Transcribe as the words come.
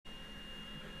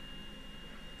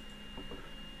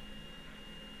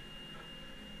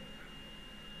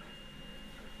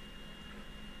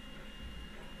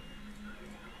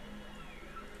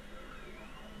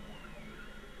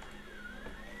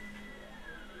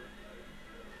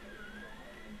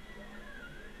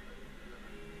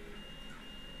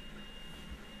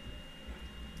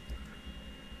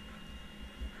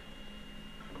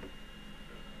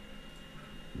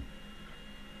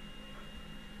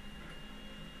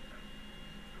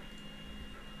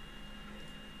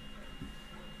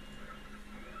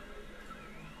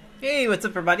Hey, what's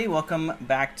up, everybody? Welcome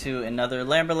back to another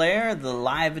Lambert Lair, the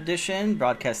live edition,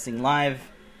 broadcasting live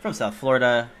from South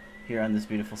Florida here on this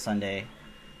beautiful Sunday.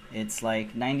 It's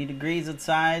like 90 degrees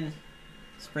outside.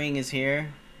 Spring is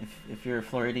here. If you're a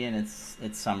Floridian, it's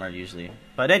summer usually.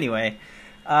 But anyway,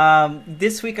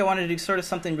 this week I wanted to do sort of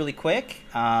something really quick.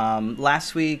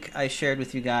 Last week I shared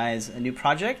with you guys a new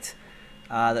project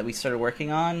that we started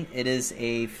working on. It is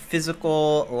a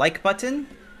physical like button.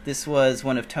 This was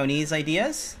one of Tony's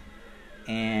ideas.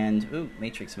 And, ooh,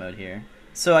 matrix mode here.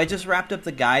 So I just wrapped up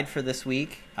the guide for this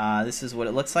week. This is what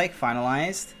it looks like,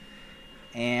 finalized.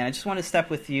 And I just want to step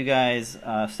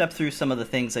through some of the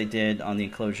things I did on the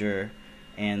enclosure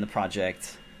and the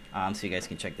project, so you guys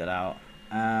can check that out.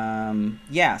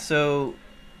 Yeah, so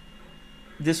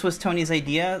this was Tony's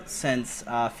idea since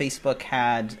Facebook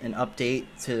had an update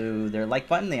to their like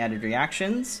button. They added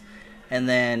reactions. And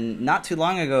then not too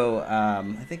long ago,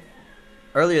 I think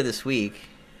earlier this week,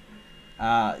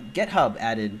 GitHub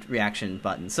added reaction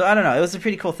buttons. So I don't know, it was a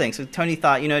pretty cool thing. So Tony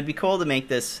thought, it'd be cool to make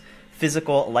this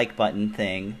physical like button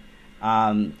thing.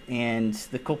 And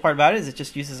the cool part about it is it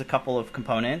just uses a couple of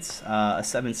components, a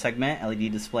 7-segment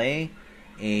LED display,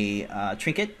 a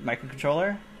trinket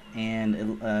microcontroller, and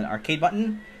an arcade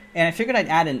button. And I figured I'd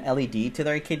add an LED to the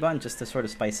arcade button just to sort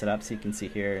of spice it up, so you can see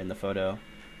here in the photo.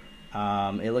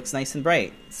 It looks nice and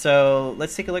bright. So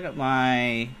let's take a look at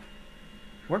my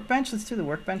workbench. Let's do the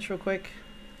workbench real quick.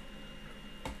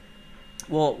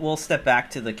 We'll step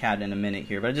back to the CAD in a minute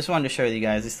here, but I just wanted to show you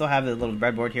guys. I still have the little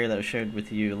breadboard here that I shared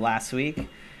with you last week,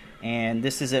 and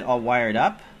this is it all wired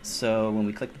up. So when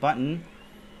we click the button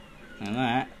and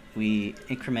that, we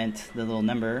increment the little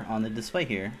number on the display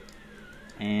here,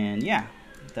 and yeah,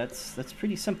 that's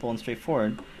pretty simple and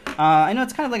straightforward. I know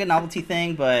it's kind of like a novelty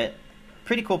thing, but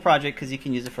pretty cool project because you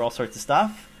can use it for all sorts of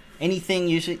stuff. Anything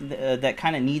usually that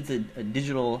kind of needs a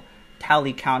digital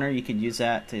tally counter, you could use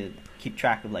that to keep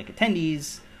track of like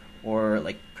attendees or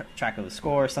like track of a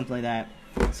score or something like that.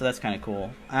 So that's kind of cool.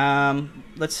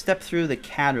 Let's step through the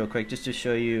CAD real quick just to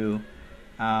show you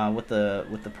what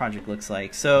the project looks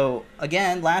like. So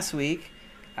again, last week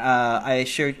I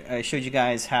showed you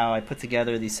guys how I put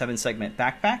together the 7-segment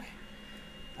backpack.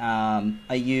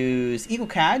 I use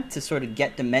EagleCAD to sort of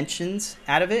get dimensions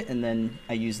out of it, and then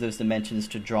I use those dimensions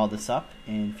to draw this up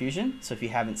in Fusion. So if you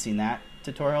haven't seen that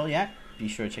tutorial yet, be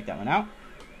sure to check that one out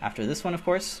after this one, of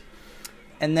course.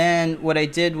 And then what I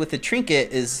did with the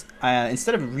trinket is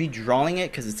instead of redrawing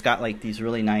it, because it's got like these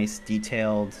really nice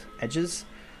detailed edges,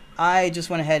 I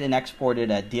just went ahead and exported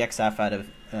a DXF out of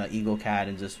EagleCAD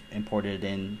and just imported it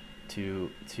into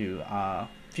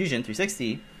Fusion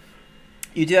 360.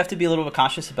 You do have to be a little bit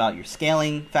cautious about your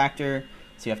scaling factor,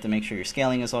 so you have to make sure your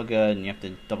scaling is all good, and you have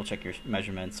to double check your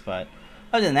measurements. But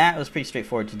other than that, it was pretty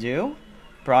straightforward to do.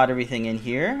 Brought everything in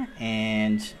here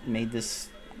and made this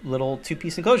little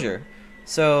 2-piece enclosure.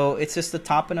 So it's just the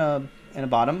top and a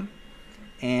bottom,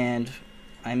 and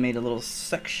I made a little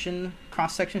section,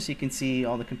 cross section, so you can see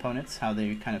all the components, how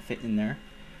they kind of fit in there.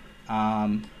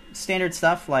 Standard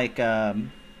stuff like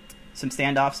some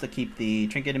standoffs to keep the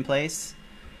trinket in place.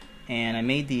 And I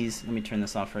made these, let me turn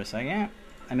this off for a second.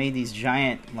 I made these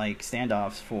giant like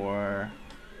standoffs for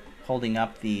holding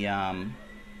up the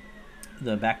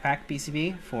backpack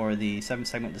PCB for the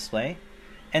 7-segment display.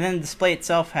 And then the display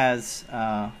itself has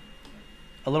a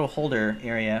little holder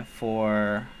area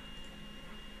for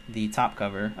the top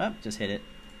cover. Oh, just hit it.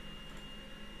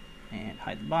 And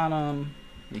hide the bottom.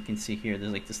 You can see here,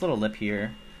 there's like this little lip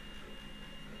here.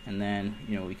 And then,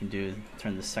 we can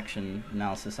turn the section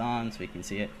analysis on so we can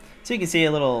see it. So you can see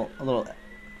a little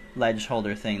ledge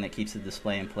holder thing that keeps the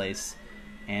display in place.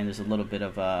 And there's a little bit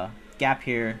of a gap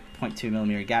here, 0.2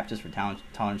 millimeter gap just for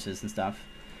tolerances and stuff.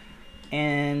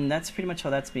 And that's pretty much how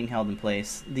that's being held in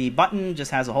place. The button just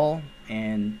has a hole,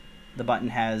 and the button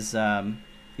has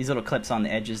these little clips on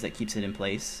the edges that keeps it in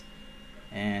place.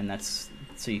 And that's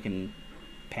so you can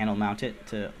panel mount it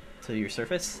to your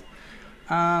surface.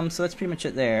 So that's pretty much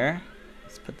it there.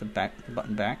 Let's put the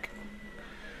button back.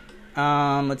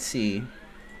 Let's see.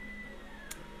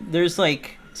 There's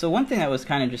so one thing that was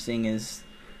kind of interesting is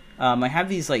I have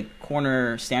these like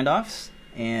corner standoffs,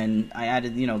 and I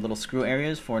added little screw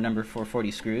areas for number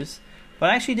 440 screws, but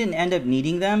I actually didn't end up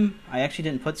needing them. I actually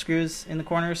didn't put screws in the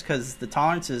corners because the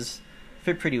tolerances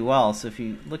fit pretty well. So if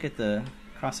you look at the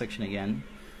cross section again,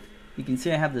 you can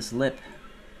see I have this lip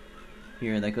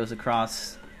here that goes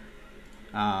across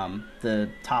the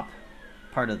top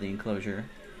part of the enclosure,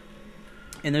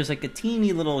 and there's like a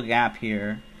teeny little gap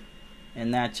here,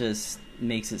 and that just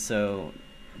makes it so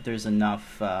there's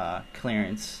enough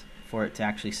clearance for it to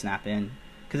actually snap in,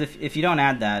 because if you don't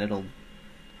add that, it'll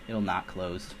not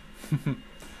close.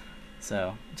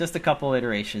 So just a couple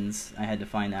iterations I had to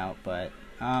find out, but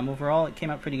overall it came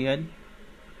out pretty good.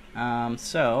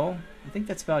 So I think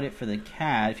that's about it for the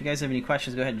CAD. If you guys have any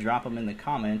questions, go ahead and drop them in the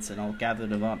comments, and I'll gather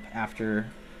them up after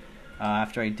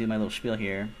I do my little spiel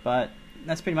here. But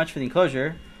that's pretty much for the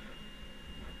enclosure.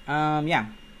 Yeah,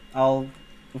 I'll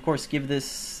of course give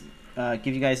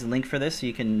you guys a link for this so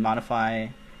you can modify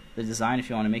the design if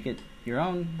you want to make it your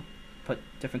own, put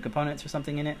different components or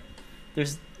something in it.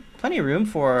 There's plenty of room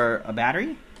for a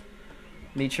battery.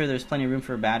 Made sure there's plenty of room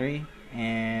for a battery,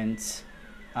 and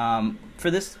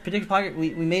for this particular project,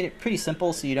 we made it pretty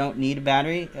simple, so you don't need a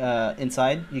battery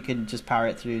inside. You can just power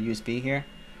it through USB here.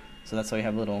 So that's why we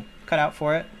have a little cutout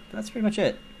for it. But that's pretty much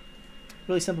it.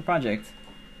 Really simple project.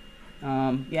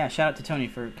 Yeah, shout out to Tony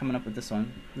for coming up with this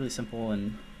one. Really simple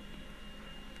and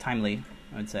timely,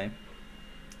 I would say.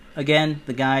 Again,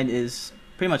 the guide is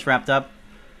pretty much wrapped up.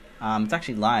 It's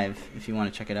actually live if you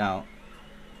want to check it out.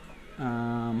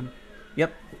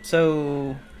 Yep.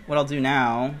 So what I'll do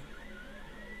now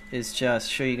is just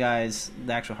show you guys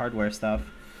the actual hardware stuff.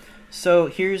 So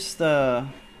here's the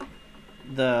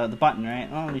button, right?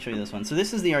 Oh, let me show you this one. So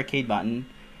this is the arcade button,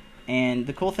 and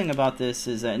the cool thing about this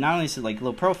is that not only is it like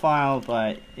low profile,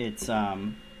 but it's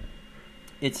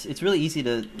really easy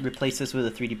to replace this with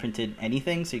a 3D printed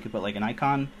anything. So you could put like an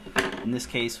icon. In this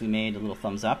case, we made a little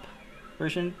thumbs up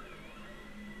version,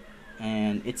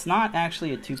 and it's not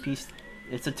actually a two-piece.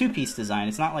 It's a two-piece design.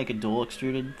 It's not like a dual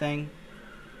extruded thing.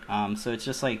 So it's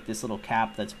just like this little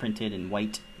cap that's printed in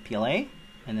white PLA,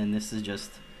 and then this is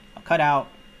just a cutout.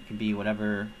 It can be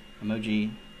whatever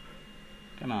emoji.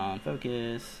 Come on,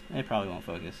 focus. It probably won't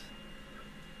focus.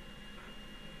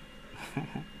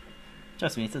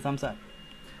 Trust me, it's a thumbs up.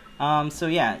 So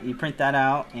yeah, you print that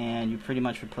out, and you pretty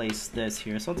much replace this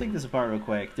here. So I'll take this apart real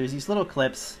quick. There's these little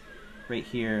clips right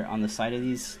here on the side of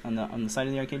these, on the side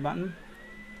of the arcade button,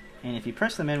 and if you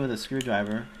press them in with a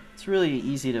screwdriver, it's really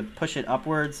easy to push it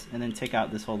upwards and then take out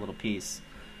this whole little piece.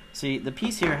 See, the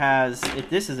piece here has,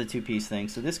 this is a two-piece thing,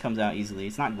 so this comes out easily.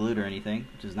 It's not glued or anything,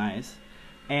 which is nice.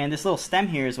 And this little stem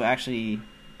here is what actually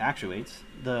actuates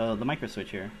the micro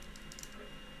switch here,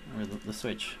 or the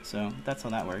switch. So that's how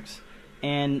that works.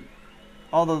 And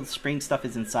all the spring stuff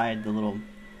is inside the little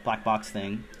black box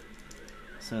thing.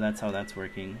 So that's how that's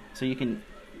working. So you can,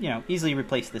 easily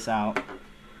replace this out.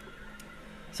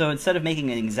 So instead of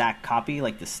making an exact copy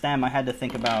like the stem, I had to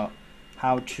think about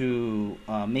how to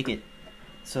make it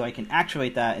so I can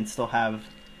actuate that and still have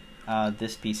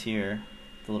this piece here,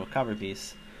 the little cover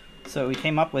piece. So what we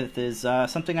came up with is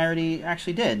something I already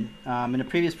actually did. In a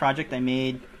previous project, I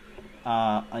made,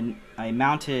 I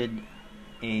mounted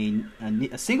a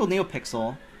single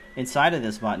NeoPixel inside of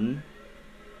this button,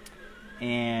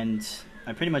 and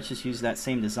I pretty much just used that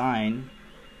same design,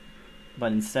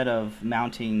 but instead of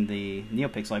mounting the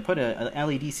NeoPixel, I put a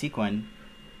LED sequin,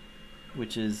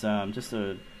 which is just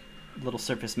a little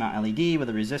surface mount LED with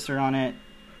a resistor on it,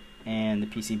 and the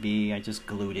PCB, I just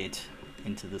glued it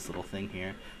into this little thing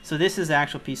here. So this is the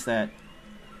actual piece that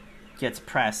gets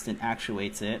pressed and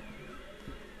actuates it,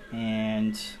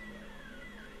 and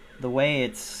the way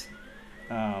it's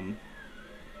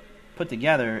put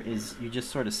together is you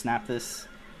just sort of snap this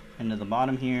into the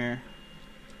bottom here,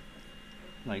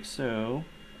 like so,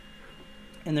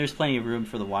 and there's plenty of room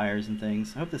for the wires and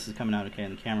things. I hope this is coming out okay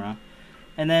on the camera.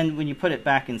 And then when you put it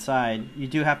back inside, you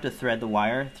do have to thread the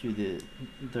wire through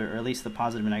or at least the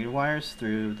positive and negative wires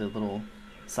through the little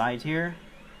side here.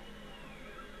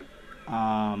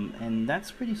 And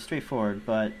that's pretty straightforward,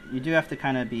 but you do have to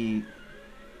kind of be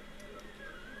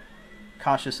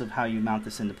cautious of how you mount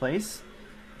this into place.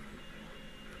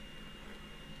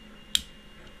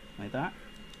 Like that.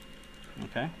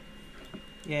 Okay.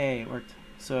 Yay, it worked.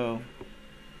 So,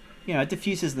 it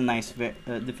diffuses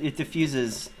it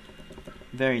diffuses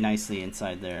very nicely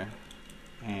inside there,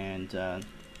 and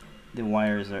the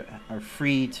wires are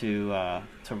free to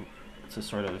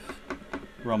sort of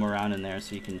roam around in there,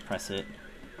 so you can press it.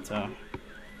 So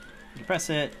you press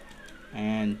it,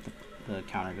 and the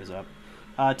counter goes up.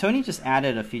 Tony just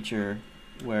added a feature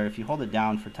where if you hold it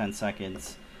down for 10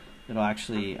 seconds, it'll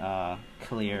actually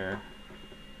clear.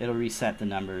 It'll reset the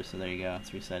numbers. So there you go.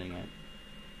 It's resetting it.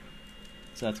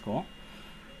 So that's cool.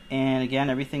 And again,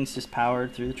 everything's just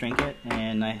powered through the trinket,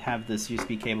 and I have this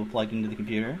USB cable plugged into the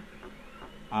computer.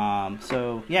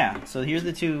 So yeah, so here's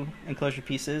the two enclosure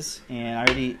pieces, and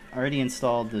I already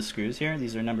installed the screws here.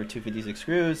 These are number 256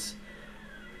 screws,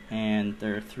 and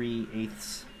they're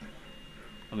 3/8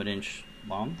 of an inch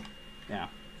long. Yeah.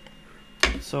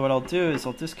 So what I'll do is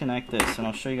I'll disconnect this, and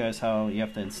I'll show you guys how you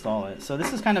have to install it. So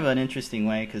this is kind of an interesting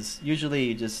way, because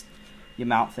usually you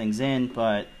mount things in,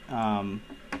 but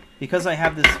because I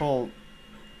have this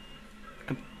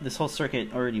whole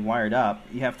circuit already wired up,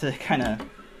 you have to kind of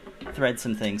thread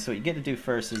some things. So what you get to do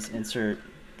first is insert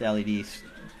the LED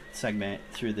segment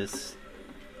through this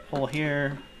hole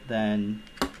here, then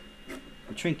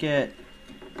the trinket,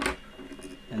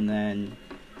 and then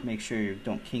make sure you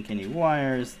don't kink any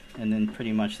wires, and then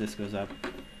pretty much this goes up.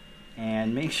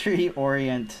 And make sure you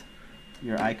orient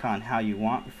your icon how you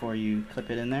want before you clip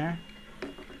it in there.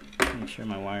 Make sure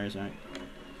my wires are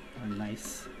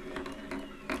nice,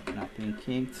 not being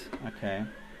kinked. Okay.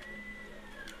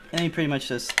 And you pretty much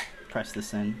just press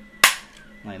this in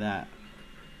like that.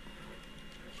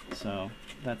 So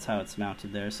that's how it's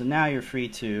mounted there. So now you're free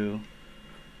to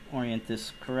orient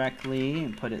this correctly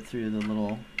and put it through the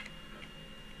little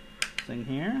thing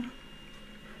here.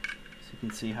 So you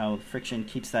can see how the friction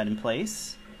keeps that in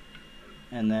place.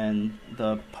 And then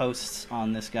the posts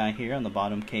on this guy here on the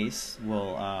bottom case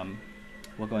will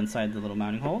go inside the little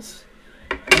mounting holes.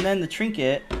 And then the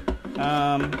trinket,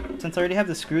 since I already have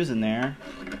the screws in there,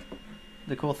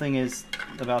 the cool thing is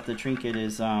about the trinket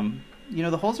is, you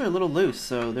know, the holes are a little loose,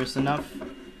 so there's enough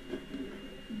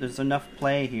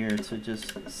play here to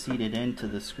just seat it into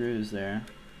the screws there.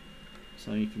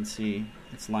 So you can see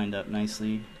it's lined up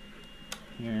nicely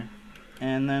here.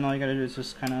 And then all you gotta do is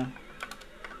just kind of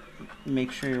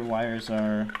make sure your wires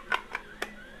are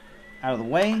out of the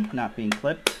way, not being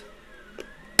clipped.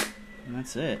 And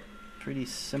that's it. Pretty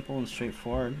simple and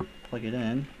straightforward. Plug it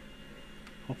in.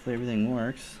 Hopefully everything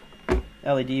works.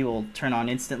 LED will turn on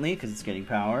instantly because it's getting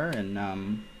power, and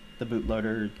the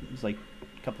bootloader is like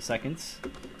a couple seconds.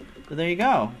 But there you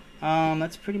go.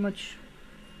 That's pretty much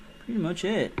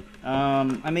it.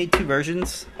 I made two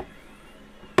versions.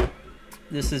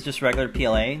 This is just regular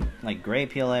PLA, like gray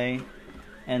PLA,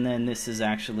 and then this is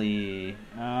actually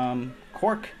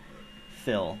cork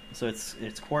fill. So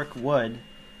it's cork wood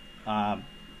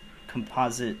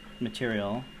composite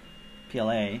material,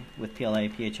 PLA with PLA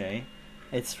PHA.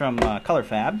 It's from Color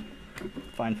Fab,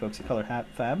 fine folks at Color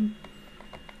Fab.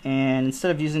 And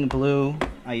instead of using the blue,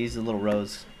 I used a little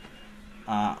rose,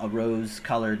 a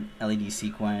rose-colored LED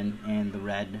sequin, and the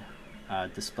red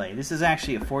display. This is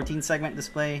actually a 14-segment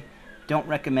display. Don't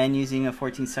recommend using a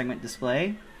 14-segment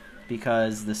display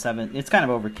because it's kind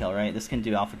of overkill, right? This can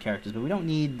do alpha characters, but we don't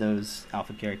need those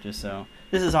alpha characters. So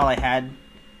this is all I had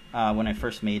when I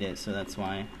first made it, so that's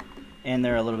why. And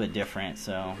they're a little bit different,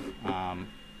 so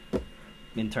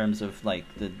in terms of like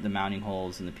the mounting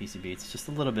holes and the PCB, it's just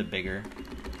a little bit bigger.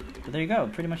 But there you go,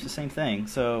 pretty much the same thing.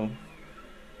 So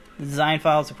the design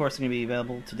files, of course, are going to be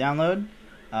available to download.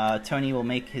 Tony will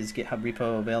make his GitHub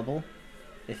repo available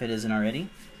if it isn't already.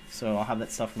 So I'll have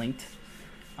that stuff linked.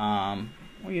 Or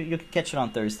you'll catch it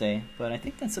on Thursday. But I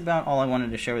think that's about all I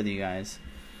wanted to share with you guys.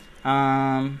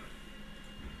 Some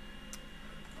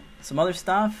other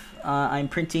stuff. I'm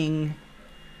printing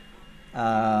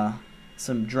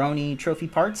some droney trophy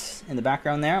parts in the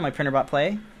background there on my printer bot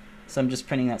play. So I'm just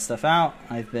printing that stuff out.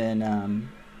 I've been,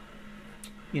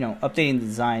 you know, updating the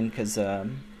design because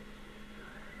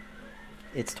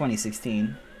it's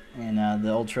 2016 and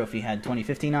the old trophy had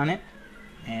 2015 on it,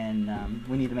 and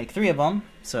we need to make 3 of them.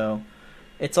 So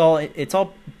it's all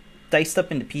diced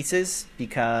up into pieces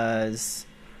because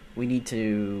we need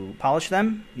to polish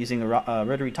them using a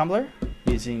rotary tumbler,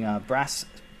 using brass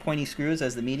pointy screws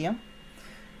as the medium.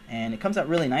 And it comes out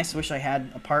really nice. I wish I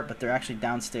had a part, but they're actually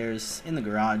downstairs in the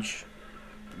garage.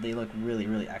 They look really,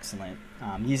 really excellent.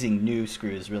 Using new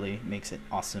screws really makes it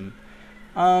awesome.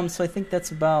 So I think that's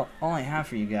about all I have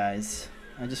for you guys.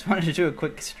 I just wanted to do a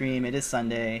quick stream. It is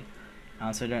Sunday,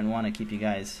 so I don't want to keep you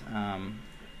guys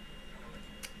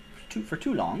for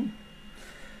too long.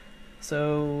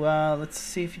 So let's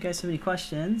see if you guys have any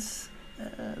questions.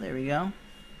 There we go.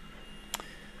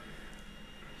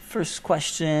 First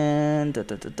question.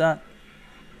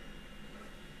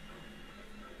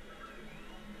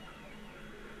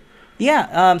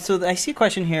 Yeah, so I see a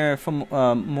question here from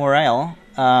Morel.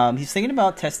 He's thinking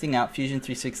about testing out Fusion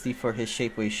 360 for his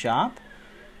Shapeway shop.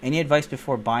 Any advice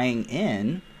before buying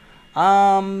in?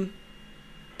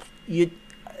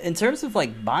 In terms of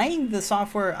like buying the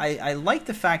software, I like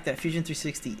the fact that Fusion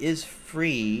 360 is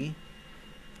free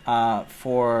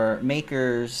for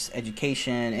makers,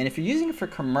 education, and if you're using it for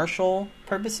commercial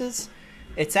purposes,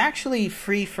 it's actually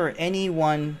free for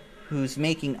anyone who's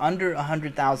making under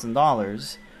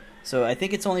 $100,000. So I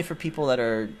think it's only for people that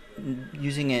are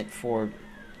using it for,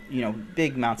 you know,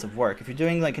 big amounts of work. If you're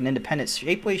doing like an independent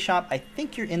Shapeway shop, I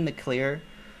think you're in the clear.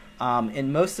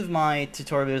 In most of my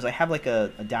tutorial videos, I have like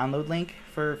a download link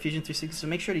for Fusion 360, so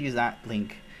make sure to use that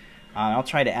link. I'll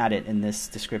try to add it in this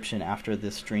description after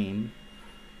this stream.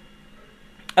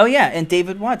 Oh yeah, and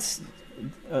David Watts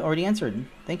already answered.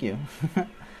 Thank you.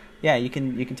 Yeah, you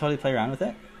can totally play around with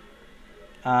it.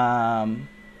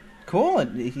 Cool.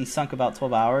 He sunk about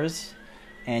 12 hours,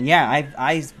 and yeah,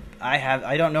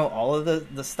 I don't know all of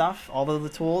the stuff, all of the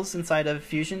tools inside of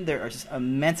Fusion. There are just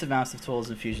immense amounts of tools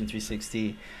in Fusion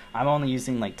 360. I'm only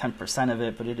using like 10% of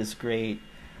it, but it is great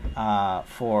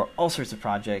for all sorts of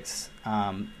projects.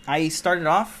 I started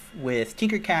off with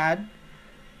Tinkercad,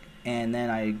 and then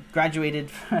I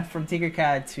graduated from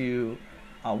Tinkercad to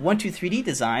 123D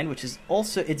Design, which is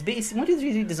also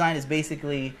 123D Design is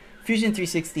basically Fusion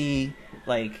 360,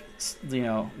 like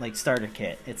starter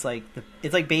kit. It's like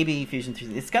baby Fusion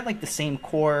 360. It's got like the same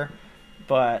core,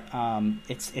 but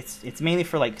it's mainly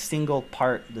for like single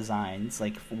part designs,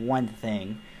 like one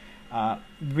thing. The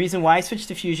reason why I switched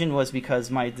to Fusion was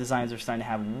because my designs are starting to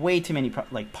have way too many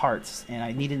parts, and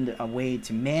I needed a way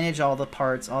to manage all the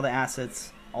parts, all the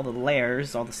assets, all the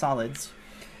layers, all the solids.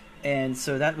 And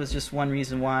so that was just one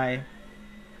reason why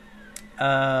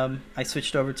I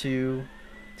switched over to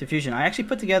Fusion. I actually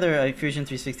put together a Fusion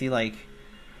 360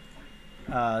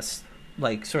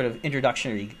 sort of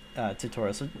introductory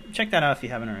tutorial, so check that out if you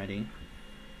haven't already.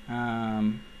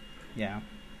 Yeah,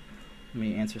 let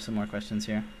me answer some more questions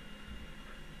here.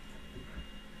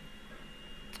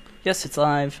 Yes, it's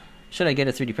live. Should I get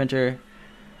a 3D printer?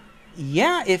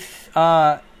 Yeah, if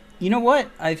you know what,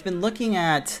 I've been looking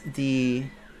at the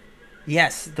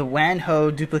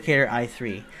Wanhao Duplicator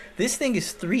i3. This thing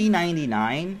is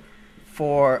 $399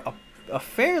 for a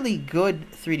fairly good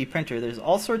 3D printer. There's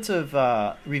all sorts of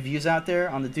reviews out there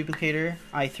on the Duplicator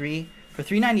i3. For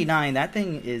 $399, that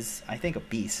thing is, I think, a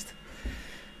beast.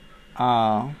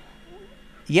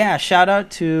 Yeah, shout out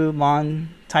to Mon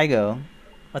Taigo.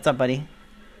 What's up, buddy?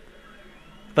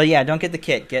 But yeah, don't get the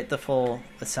kit. Get the full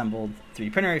assembled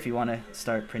 3D printer if you want to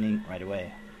start printing right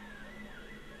away.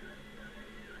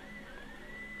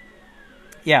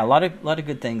 Yeah, a lot of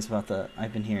good things about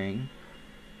I've been hearing.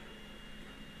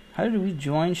 How do we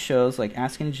join shows like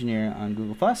Ask an Engineer on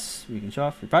Google+? We can show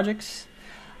off your projects.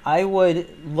 I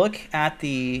would look at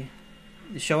the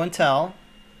show and tell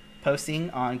posting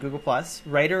on Google+,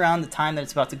 right around the time that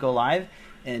it's about to go live,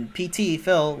 and PT,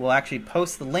 Phil, will actually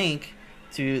post the link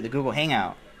to the Google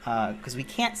Hangout, because we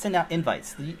can't send out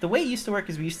invites. The way it used to work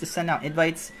is we used to send out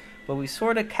invites, but we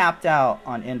sort of capped out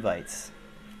on invites,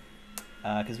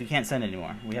 because we can't send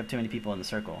anymore. We have too many people in the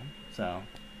circle. So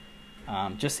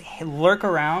just lurk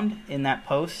around in that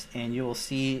post, and you will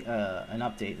see an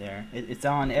update there. It's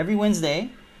on every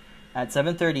Wednesday at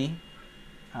 7:30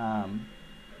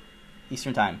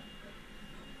 Eastern Time.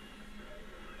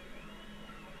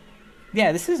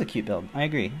 Yeah, this is a cute build. I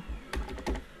agree.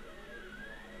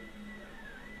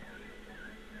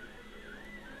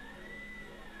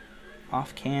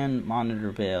 Off-can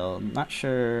monitor build. Not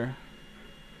sure.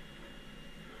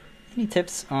 Any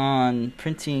tips on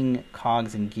printing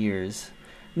cogs and gears?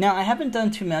 Now, I haven't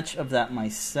done too much of that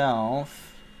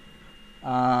myself,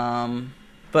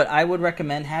 but I would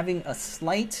recommend having a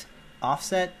slight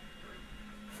offset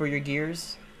for your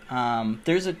gears.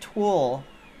 There's a tool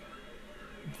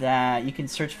that you can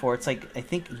search for. It's like, I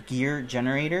think, Gear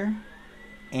Generator,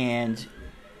 and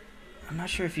I'm not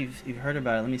sure if you've heard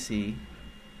about it. Let me see.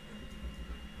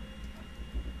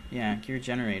 Yeah, Gear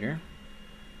Generator.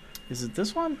 Is it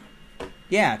this one?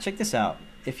 Yeah, check this out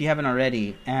if you haven't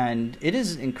already. And it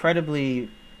is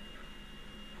incredibly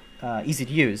easy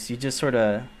to use. You just sort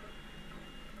of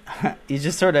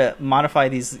modify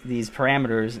these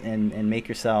parameters and make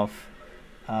yourself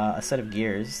a set of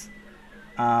gears.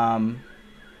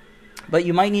 But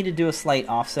you might need to do a slight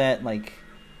offset, like,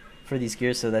 for these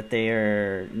gears, so that they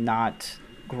are not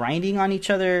grinding on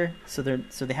each other. So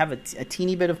they have a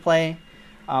teeny bit of play.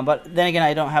 But then again,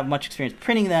 I don't have much experience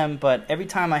printing them, but every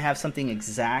time I have something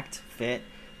exact fit,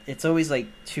 it's always like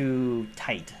too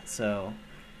tight. So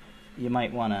you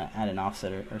might want to add an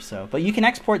offset or so. But you can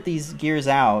export these gears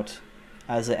out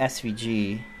as a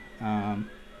SVG.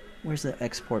 Where's the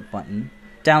export button?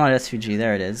 Download SVG,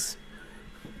 there it is.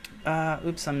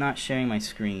 Oops, I'm not sharing my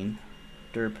screen.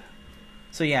 Derp.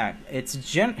 So yeah, it's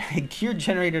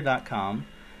geargenerator.com.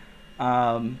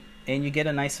 And you get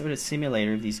a nice sort of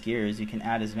simulator of these gears. You can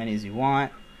add as many as you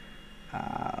want.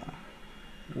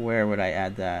 Where would I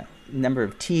add that? Number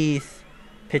of teeth,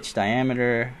 pitch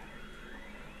diameter.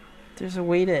 There's a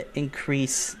way to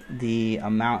increase the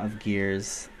amount of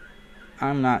gears.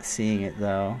 I'm not seeing it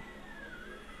though.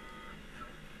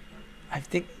 I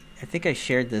think I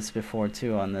shared this before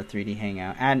too on the 3D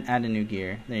Hangout. Add a new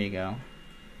gear. There you go.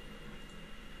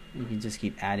 You can just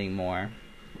keep adding more.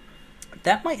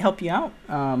 That might help you out.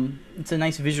 It's a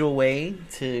nice visual way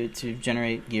to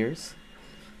generate gears.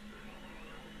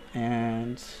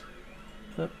 And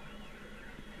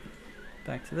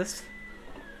back to this.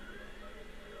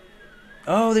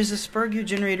 Oh, there's a Spurgeon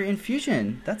generator in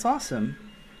Fusion. That's awesome.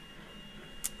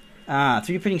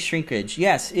 3D printing shrinkage.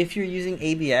 Yes, if you're using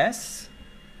ABS,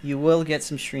 you will get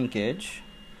some shrinkage.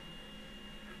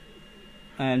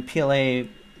 And PLA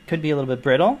could be a little bit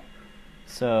brittle,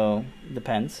 so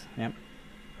depends. Yep.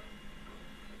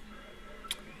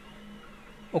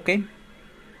 Okay.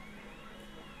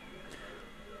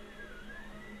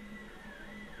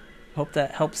 Hope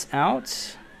that helps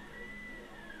out.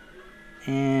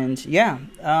 And yeah,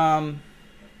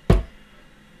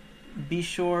 be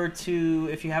sure to,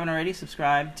 if you haven't already,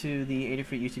 subscribe to the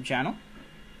Adafruit YouTube channel.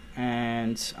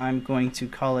 And I'm going to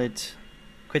call it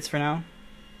quits for now.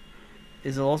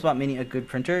 Is the Lowspot Mini a good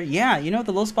printer? Yeah, you know,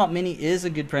 the Lowspot Mini is a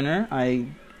good printer. I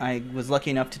was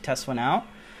lucky enough to test one out.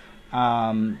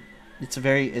 It's a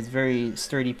very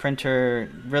sturdy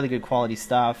printer, really good quality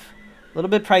stuff. A little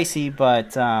bit pricey, but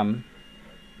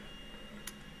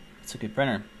it's a good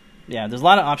printer. Yeah, there's a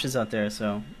lot of options out there,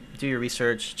 so do your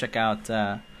research. Check out,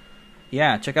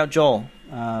 check out Joel,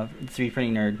 3D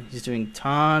Printing Nerd. He's doing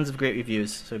tons of great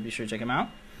reviews, so be sure to check him out.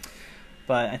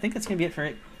 But I think that's gonna be it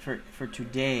for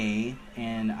today,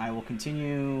 and I will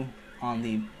continue on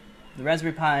the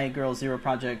Raspberry Pi Girl Zero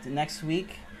project next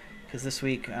week, because this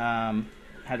week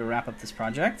had to wrap up this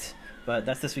project. But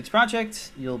that's this week's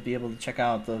project. You'll be able to check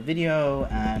out the video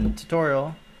and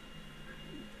tutorial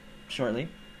shortly.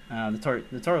 The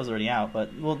tutorial's already out,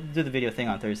 but we'll do the video thing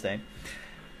on Thursday.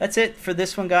 That's it for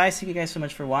this one, guys. Thank you guys so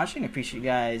much for watching. I appreciate you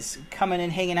guys coming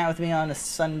and hanging out with me on a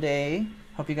Sunday.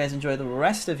 Hope you guys enjoy the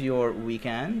rest of your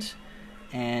weekend.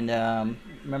 And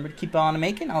remember to keep on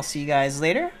making. I'll see you guys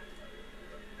later.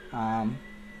 Bye,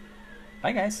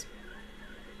 guys.